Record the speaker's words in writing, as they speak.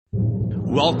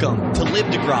Welcome to Live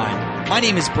to Grind. My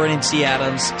name is Brennan T.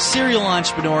 Adams, serial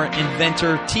entrepreneur,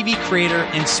 inventor, TV creator,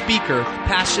 and speaker,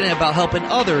 passionate about helping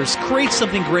others create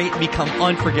something great and become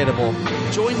unforgettable.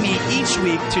 Join me each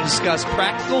week to discuss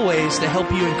practical ways to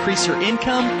help you increase your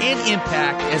income and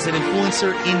impact as an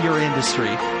influencer in your industry.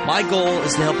 My goal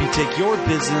is to help you take your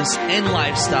business and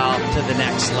lifestyle to the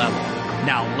next level.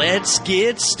 Now let's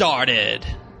get started.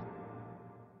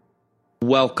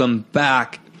 Welcome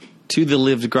back to the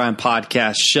Live to Grind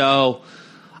podcast show.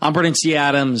 I'm Brennan T.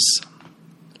 Adams.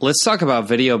 Let's talk about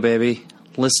video, baby.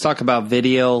 Let's talk about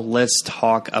video. Let's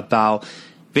talk about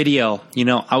video. You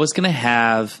know, I was going to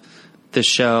have the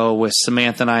show with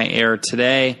Samantha and I air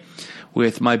today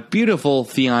with my beautiful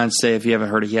fiance. If you haven't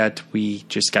heard it yet, we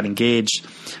just got engaged.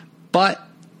 But,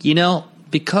 you know,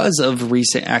 because of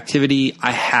recent activity,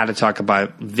 I had to talk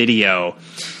about video.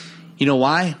 You know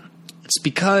why? It's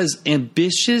because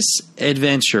Ambitious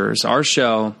Adventures, our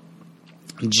show,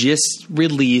 just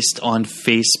released on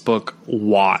Facebook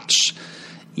Watch.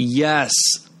 Yes,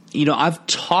 you know, I've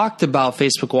talked about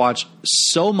Facebook Watch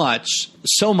so much.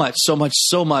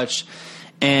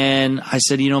 And I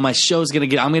said, you know, my show's I'm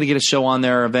going to get a show on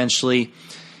there eventually.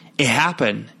 It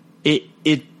happened.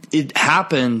 It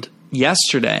happened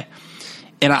yesterday.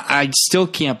 And I still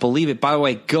can't believe it. By the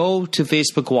way, go to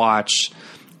Facebook Watch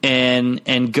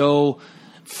and go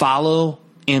follow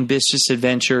Ambitious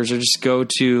Adventures, or just go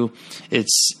to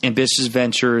it's Ambitious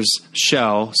Adventures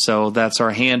show. So that's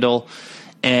our handle,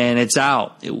 and it's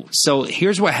out. So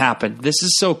here's what happened. This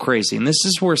is so crazy. And this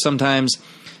is where sometimes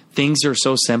things are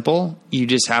so simple. You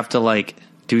just have to like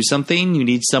do something. You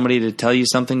need somebody to tell you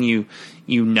something you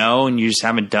know, and you just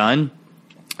haven't done.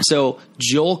 So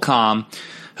Joel Comm,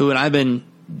 who and I've been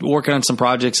working on some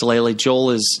projects lately.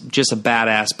 Joel is just a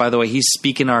badass. By the way, he's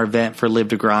speaking our event for Live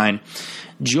to Grind.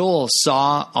 Joel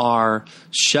saw our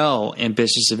show,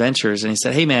 Ambitious Adventures, and he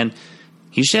said, hey, man,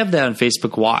 you should have that on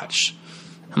Facebook Watch.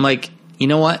 I'm like, you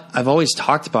know what? I've always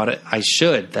talked about it. I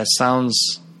should. That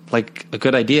sounds like a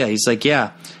good idea. He's like,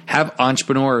 yeah, have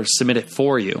Entrepreneur submit it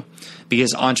for you,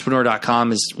 because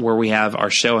entrepreneur.com is where we have our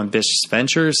show, Ambitious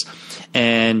Adventures,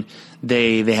 and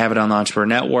they have it on the Entrepreneur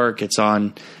Network. It's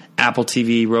on Apple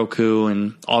TV, Roku,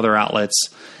 and all their outlets.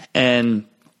 And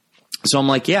so I'm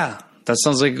like, yeah, that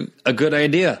sounds like a good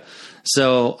idea.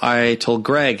 So I told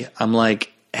Greg, I'm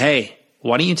like, hey,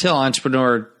 why don't you tell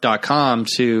entrepreneur.com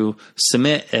to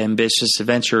submit Ambitious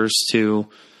Adventures to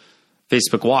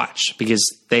Facebook Watch,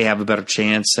 because they have a better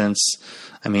chance since,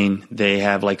 I mean, they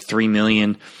have like 3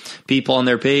 million people on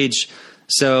their page.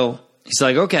 So he's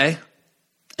like, okay.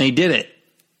 And he did it.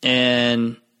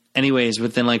 And anyways,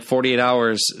 within like 48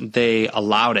 hours, they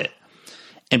allowed it.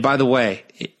 And by the way,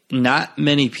 not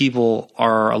many people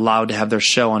are allowed to have their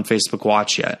show on Facebook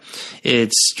Watch yet.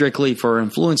 It's strictly for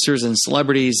influencers and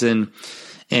celebrities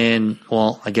and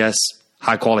well, I guess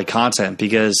high quality content,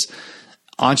 because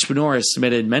Entrepreneur has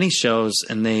submitted many shows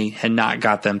and they had not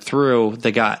got them through.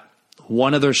 They got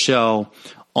one other show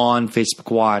on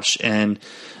Facebook Watch, and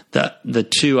the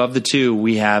two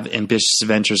we have Ambitious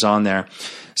Adventures on there.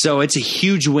 So it's a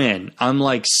huge win. I'm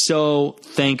like so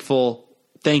thankful.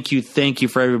 Thank you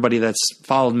for everybody that's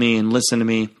followed me and listened to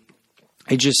me.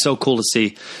 It's just so cool to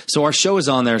see. So our show is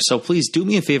on there. So please do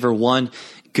me a favor. One,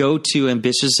 go to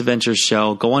Ambitious Adventures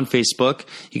Show. Go on Facebook.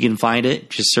 You can find it.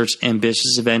 Just search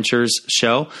Ambitious Adventures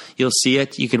Show. You'll see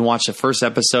it. You can watch the first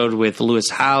episode with Lewis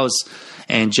Howes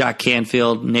and Jack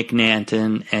Canfield, Nick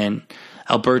Nanton, and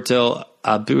Alberto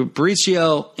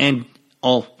Bricio, and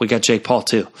we got Jake Paul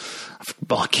too.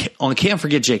 I can't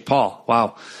forget Jake Paul.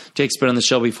 Wow. Jake's been on the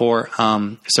show before.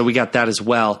 So we got that as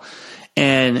well.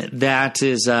 And that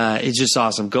is, it's just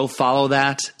awesome. Go follow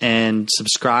that and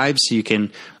subscribe so you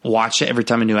can watch it every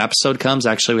time a new episode comes.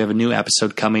 Actually, we have a new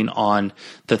episode coming on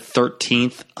the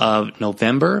 13th of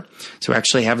November. So we're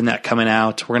actually having that coming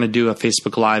out. We're going to do a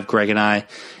Facebook Live, Greg and I,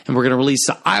 and we're going to release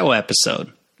the Iowa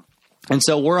episode. And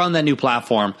so we're on that new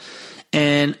platform.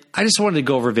 And I just wanted to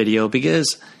go over video,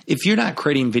 because if you're not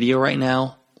creating video right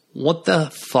now, what the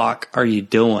fuck are you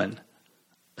doing?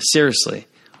 Seriously,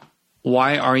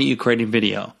 why aren't you creating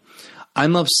video?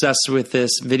 I'm obsessed with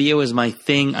this. Video is my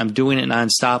thing. I'm doing it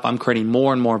nonstop. I'm creating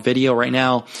more and more video right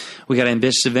now. We got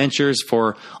Ambitious Adventures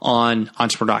on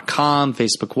Entrepreneur.com,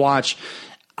 Facebook Watch.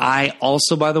 I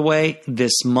also, by the way,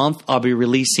 this month I'll be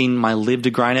releasing my Live to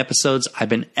Grind episodes. I've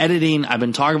been editing. I've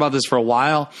been talking about this for a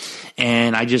while,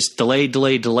 and I just delayed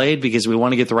because we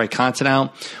want to get the right content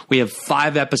out. We have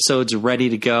 5 episodes ready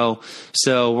to go.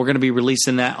 So we're going to be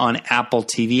releasing that on Apple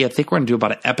TV. I think we're going to do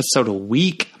about an episode a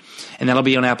week, and that'll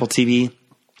be on Apple TV.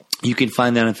 You can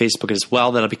find that on Facebook as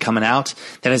well. That'll be coming out.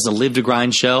 That is the Live to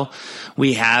Grind show.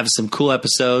 We have some cool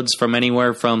episodes from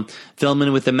anywhere from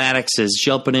filming with the Maddoxes,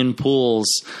 jumping in pools,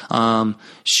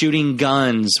 shooting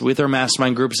guns with our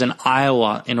mastermind groups in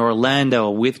Iowa, in Orlando,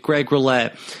 with Greg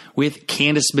Roulette, with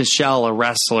Candice Michelle, a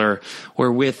wrestler. We're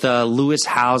with Lewis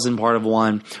Housen, part of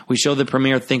one. We show the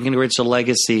premiere Thinking Rich: A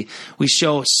Legacy. We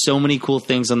show so many cool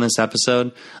things on this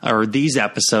episode, or these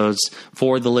episodes,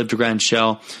 for the Live to Grind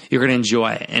show. You're going to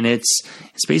enjoy it. And it's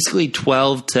basically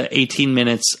 12 to 18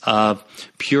 minutes of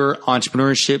pure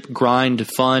entrepreneurship, grind,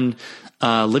 fun,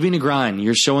 living the grind.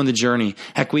 You're showing the journey.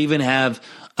 Heck, we even have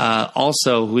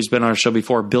also, who's been on our show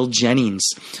before, Bill Jennings.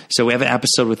 So we have an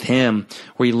episode with him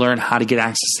where you learn how to get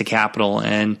access to capital,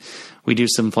 and we do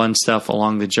some fun stuff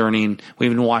along the journey. And we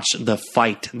even watched the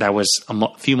fight that was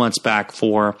a few months back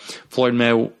for Floyd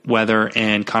Mayweather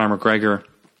and Conor McGregor.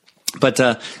 But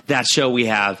that show we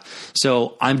have.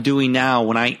 So I'm doing now,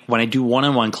 when I do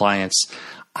one-on-one clients,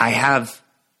 I have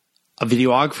a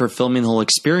videographer filming the whole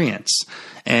experience.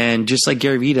 And just like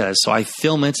Gary Vee does. So I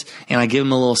film it and I give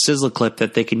them a little sizzle clip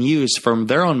that they can use from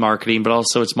their own marketing, but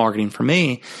also it's marketing for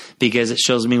me because it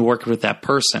shows me working with that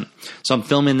person. So I'm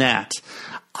filming that.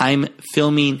 I'm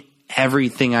filming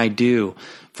everything I do,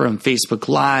 from Facebook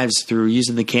Lives through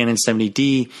using the Canon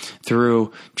 70D,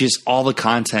 through just all the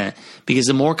content. Because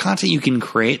the more content you can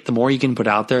create, the more you can put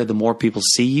out there, the more people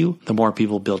see you, the more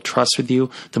people build trust with you,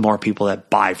 the more people that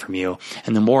buy from you,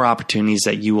 and the more opportunities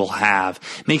that you will have.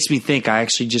 It makes me think, I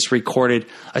actually just recorded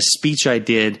a speech I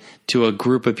did to a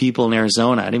group of people in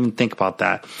Arizona. I didn't even think about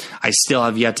that. I still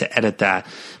have yet to edit that,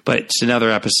 but it's another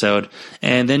episode.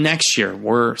 And then next year,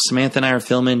 Samantha and I are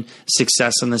filming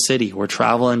Success in the City. We're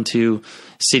traveling to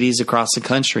cities across the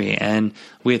country, and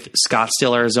with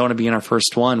Scottsdale, Arizona being our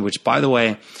first one, which, by the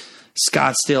way,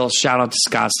 Scottsdale, shout out to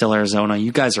Scottsdale, Arizona.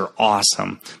 You guys are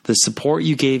awesome. The support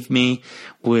you gave me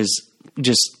was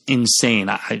just insane.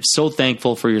 I'm so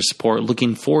thankful for your support.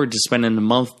 Looking forward to spending a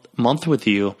month with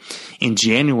you in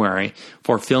January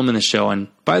for filming the show. And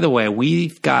by the way,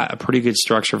 we've got a pretty good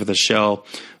structure for the show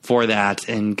for that,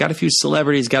 and got a few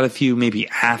celebrities, got a few maybe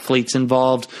athletes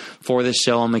involved for the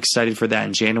show. I'm excited for that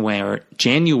in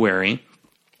January.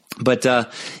 But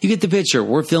you get the picture.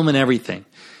 We're filming everything.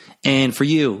 And for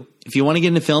you, if you want to get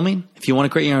into filming, if you want to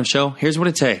create your own show, here's what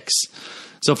it takes.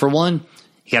 So for one,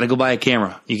 you got to go buy a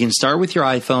camera. You can start with your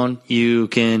iPhone. You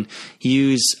can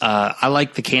use, I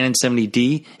like the Canon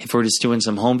 70D if we're just doing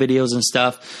some home videos and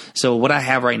stuff. So what I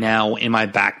have right now in my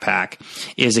backpack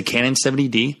is a Canon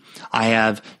 70D. I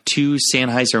have two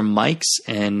Sennheiser mics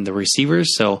and the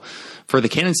receivers. So for the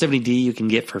Canon 70D, you can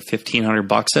get for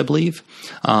 $1,500, I believe.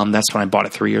 That's when I bought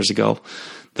it 3 years ago.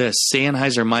 The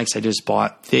Sennheiser mics I just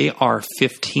bought, they are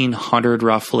 $1,500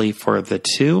 roughly for the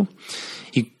two.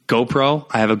 GoPro,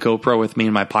 I have a GoPro with me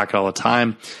in my pocket all the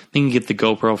time. You can get the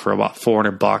GoPro for about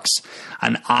 $400.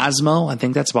 An Osmo, I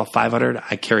think that's about $500.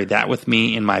 I carry that with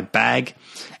me in my bag,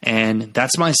 and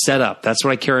that's my setup. That's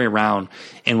what I carry around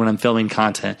and when I'm filming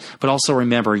content. But also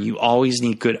remember, you always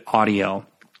need good audio.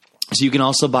 So you can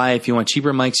also buy, if you want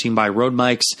cheaper mics, you can buy Rode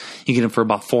mics. You get them for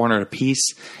about $400 a piece.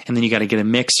 And then you got to get a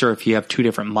mixer if you have two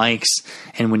different mics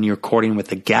and when you're recording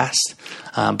with a guest.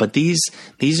 But these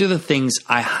are the things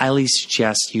I highly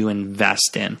suggest you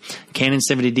invest in. Canon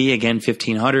 70D, again,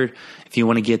 $1,500. If you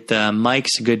want to get the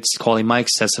mics, good quality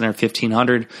mics, that's another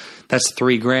 $1,500. That's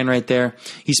 $3,000 right there.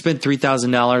 You spend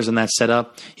 $3,000 on that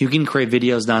setup. You can create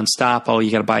videos nonstop. Oh,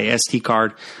 you got to buy an SD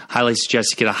card. Highly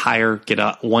suggest you get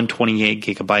a 128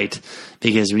 gigabyte,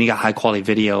 because when you got high quality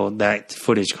video, that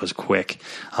footage goes quick.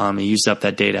 You use up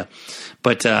that data,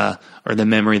 or the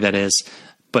memory that is.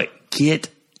 But get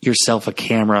yourself a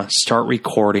camera. Start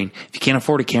recording. If you can't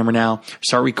afford a camera now,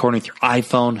 start recording with your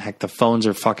iPhone. Heck, the phones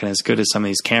are fucking as good as some of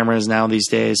these cameras now these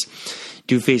days.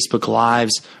 Do Facebook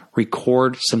Lives.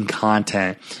 Record some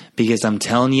content, because I'm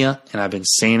telling you, and I've been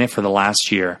saying it for the last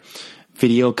year,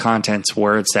 video content's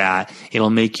where it's at. It'll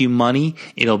make you money.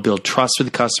 It'll build trust with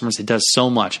the customers. It does so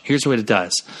much. Here's what it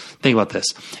does. Think about this.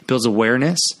 It builds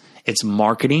awareness. It's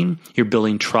marketing. You're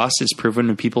building trust. It's proven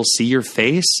when people see your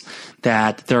face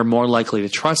that they're more likely to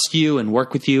trust you and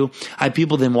work with you. I have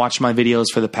people that watch my videos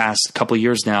for the past couple of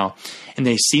years now, and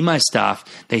they see my stuff.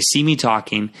 They see me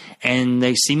talking, and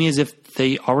they see me as if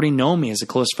they already know me as a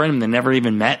close friend, and they never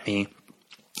even met me.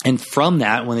 And from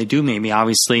that, when they do meet me,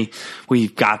 obviously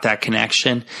we've got that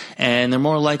connection, and they're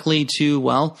more likely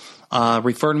to,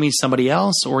 refer to me to somebody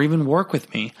else or even work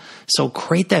with me. So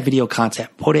create that video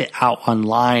content, put it out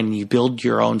online, and you build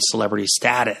your own celebrity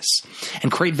status,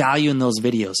 and create value in those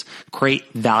videos. Create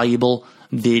valuable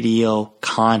video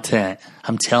content.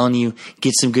 I'm telling you,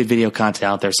 get some good video content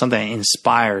out there. Something that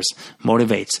inspires,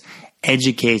 motivates,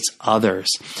 educates others.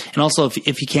 And also,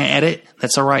 if you can't edit,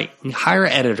 that's all right. Hire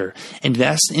an editor.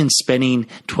 Invest in spending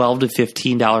 $12 to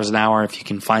 $15 an hour if you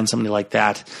can find somebody like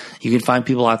that. You can find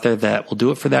people out there that will do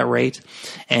it for that rate,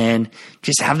 and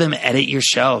just have them edit your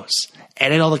shows.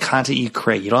 Edit all the content you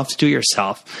create. You don't have to do it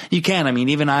yourself. You can. I mean,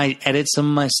 even I edit some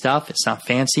of my stuff. It's not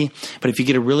fancy, but if you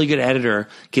get a really good editor,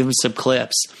 give them some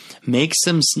clips, make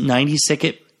some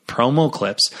 90-second promo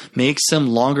clips, make some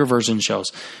longer version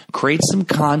shows, create some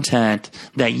content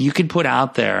that you can put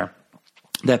out there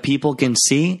that people can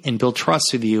see and build trust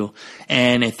with you.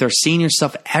 And if they're seeing your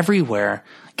stuff everywhere,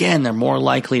 again, they're more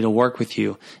likely to work with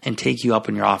you and take you up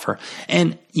on your offer.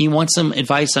 And you want some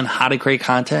advice on how to create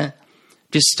content?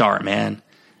 Just start, man.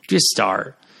 Just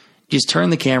start. Just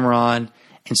turn the camera on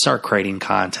and start creating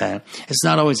content. It's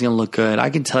not always going to look good. I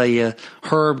can tell you,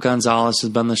 Herb Gonzalez has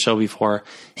been on the show before.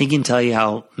 He can tell you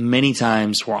how many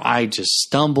times where I just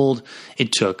stumbled.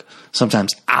 It took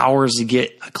sometimes hours to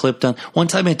get a clip done. One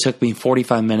time it took me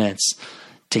 45 minutes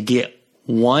to get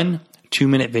 1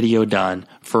 2-minute video done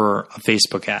for a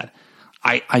Facebook ad.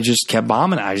 I just kept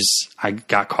bombing. I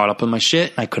got caught up in my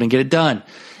shit and I couldn't get it done.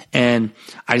 And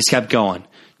I just kept going.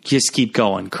 Just keep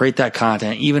going. Create that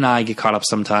content. Even I get caught up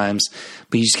sometimes,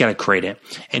 but you just got to create it.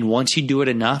 And once you do it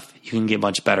enough, you can get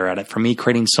much better at it. For me,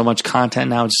 creating so much content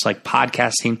now, just like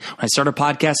podcasting. When I started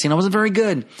podcasting, I wasn't very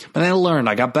good, but then I learned.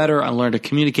 I got better. I learned to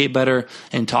communicate better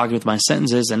and talk with my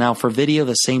sentences. And now for video,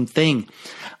 the same thing.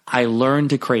 I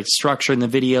learned to create structure in the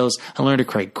videos. I learned to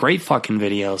create great fucking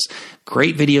videos,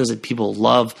 great videos that people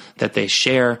love, that they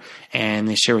share, and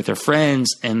they share with their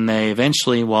friends. And they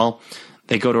eventually,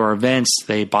 they go to our events,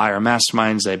 they buy our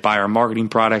masterminds, they buy our marketing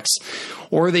products,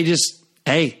 or they just,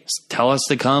 tell us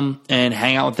to come and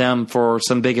hang out with them for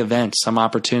some big event, some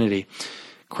opportunity.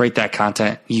 Create that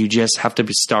content. You just have to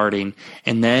be starting,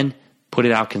 and then put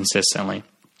it out consistently.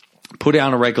 Put it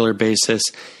on a regular basis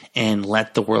and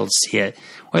let the world see it.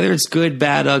 Whether it's good,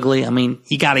 bad, ugly,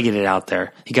 you got to get it out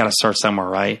there. You got to start somewhere,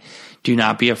 right? Do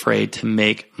not be afraid to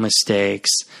make mistakes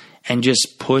and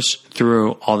just push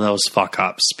through all those fuck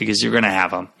ups, because you're going to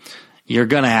have them. You're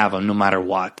going to have them no matter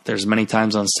what. There's many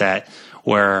times on set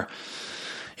where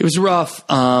it was rough.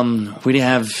 We didn't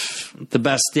have the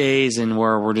best days, and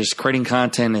where we're just creating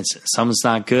content and something's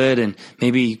not good, and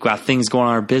maybe you've got things going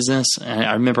on in our business. And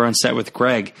I remember on set with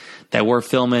Greg that we're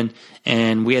filming,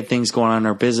 and we had things going on in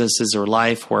our businesses or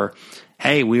life where,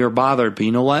 we were bothered, but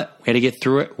you know what? We had to get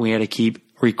through it. We had to keep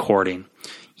recording.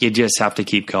 You just have to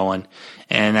keep going.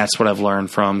 And that's what I've learned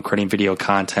from creating video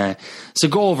content. So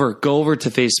go over to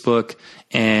Facebook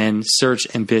and search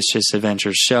Ambitious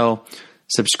Adventures Show.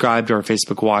 Subscribe to our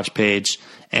Facebook watch page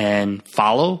and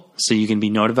follow so you can be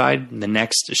notified. The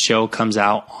next show comes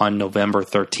out on November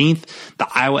 13th, the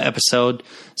Iowa episode.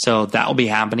 So that will be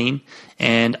happening.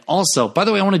 And also, by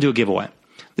the way, I want to do a giveaway.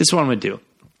 This is what I'm going to do.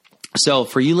 So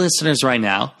for you listeners right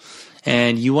now,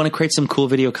 and you want to create some cool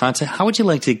video content, how would you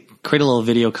like to create a little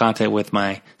video content with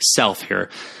myself here?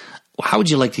 How would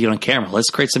you like to get on camera? Let's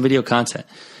create some video content.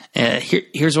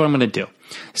 Here's what I'm going to do.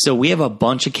 So we have a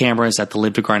bunch of cameras at the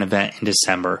Live to Grind event in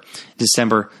December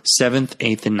 7th,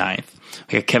 8th, and 9th.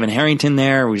 We got Kevin Harrington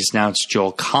there. We just announced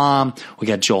Joel Comm. We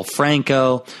got Joel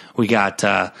Franco. We got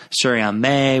Sherian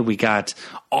May. We got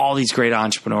all these great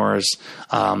entrepreneurs.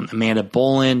 Amanda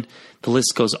Bolin. The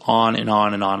list goes on and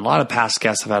on and on. A lot of past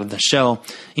guests I've had on the show,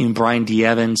 even Brian D.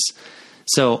 Evans.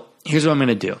 So here's what I'm going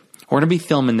to do. We're going to be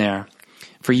filming there.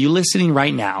 For you listening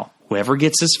right now, whoever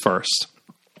gets this first,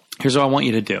 here's what I want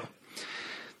you to do.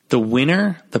 The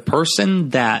winner, the person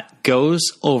that goes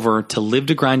over to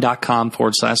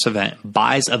livetogrind.com/event,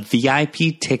 buys a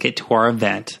VIP ticket to our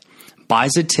event,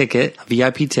 buys a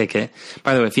VIP ticket.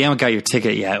 By the way, if you haven't got your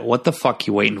ticket yet, what the fuck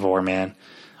you waiting for, man?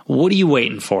 What are you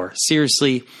waiting for?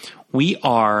 Seriously, we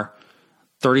are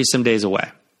 30-some days away.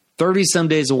 30-some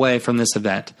days away from this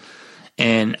event.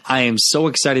 And I am so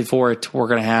excited for it. We're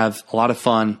going to have a lot of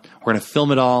fun. We're going to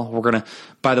film it all.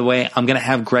 By the way, I'm going to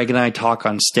have Greg and I talk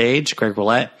on stage, Greg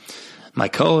Roulette, my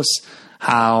co-host,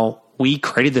 how we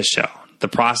created this show, the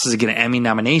process of getting an Emmy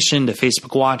nomination, to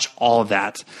Facebook Watch, all of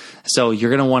that. So you're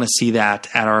going to want to see that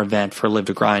at our event for Live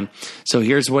to Grind. So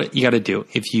here's what you got to do.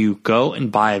 If you go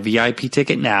and buy a VIP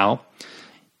ticket now,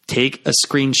 take a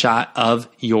screenshot of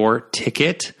your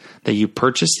ticket that you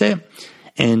purchased it,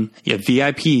 and your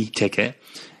VIP ticket,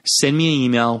 send me an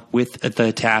email with the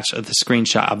attached of the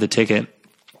screenshot of the ticket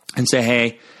and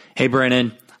say, hey,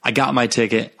 Brandon, I got my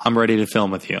ticket. I'm ready to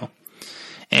film with you.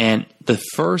 And the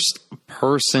first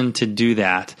person to do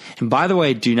that, and by the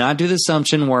way, do not do the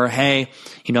assumption where,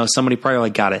 somebody probably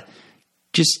got it.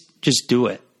 just do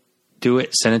it. Do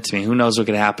it. Send it to me. Who knows what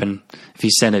could happen if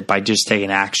you send it by just taking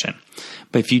action.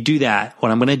 But if you do that,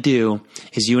 what I'm going to do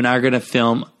is you and I are going to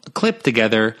film a clip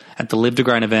together at the Live to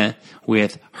Grind event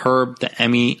with Herb, the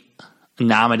Emmy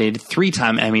nominated,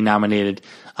 3-time Emmy nominated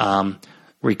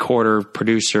recorder,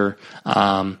 producer.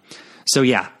 So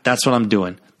yeah, that's what I'm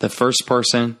doing. The first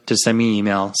person to send me an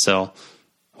email. So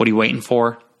what are you waiting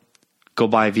for? Go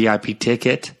buy a VIP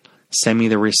ticket. Send me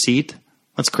the receipt.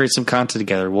 Let's create some content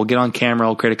together. We'll get on camera.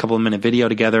 We'll create a couple of minute video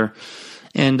together.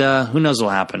 And who knows what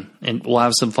will happen. And we'll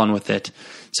have some fun with it.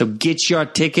 So get your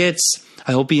tickets.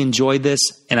 I hope you enjoyed this.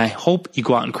 And I hope you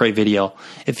go out and create video.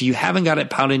 If you haven't got it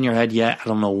pounded in your head yet, I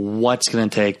don't know what's going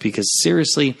to take. Because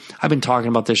seriously, I've been talking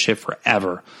about this shit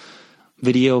forever.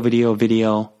 Video.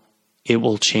 It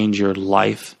will change your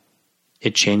life.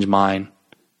 It changed mine.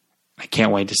 I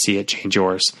can't wait to see it change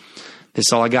yours. This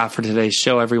is all I got for today's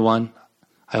show, everyone.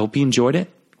 I hope you enjoyed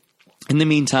it. In the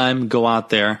meantime, go out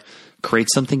there, create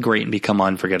something great, and become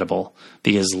unforgettable,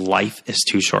 because life is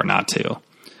too short not to.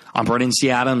 I'm Brendan C.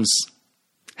 Adams.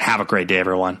 Have a great day,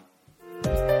 everyone.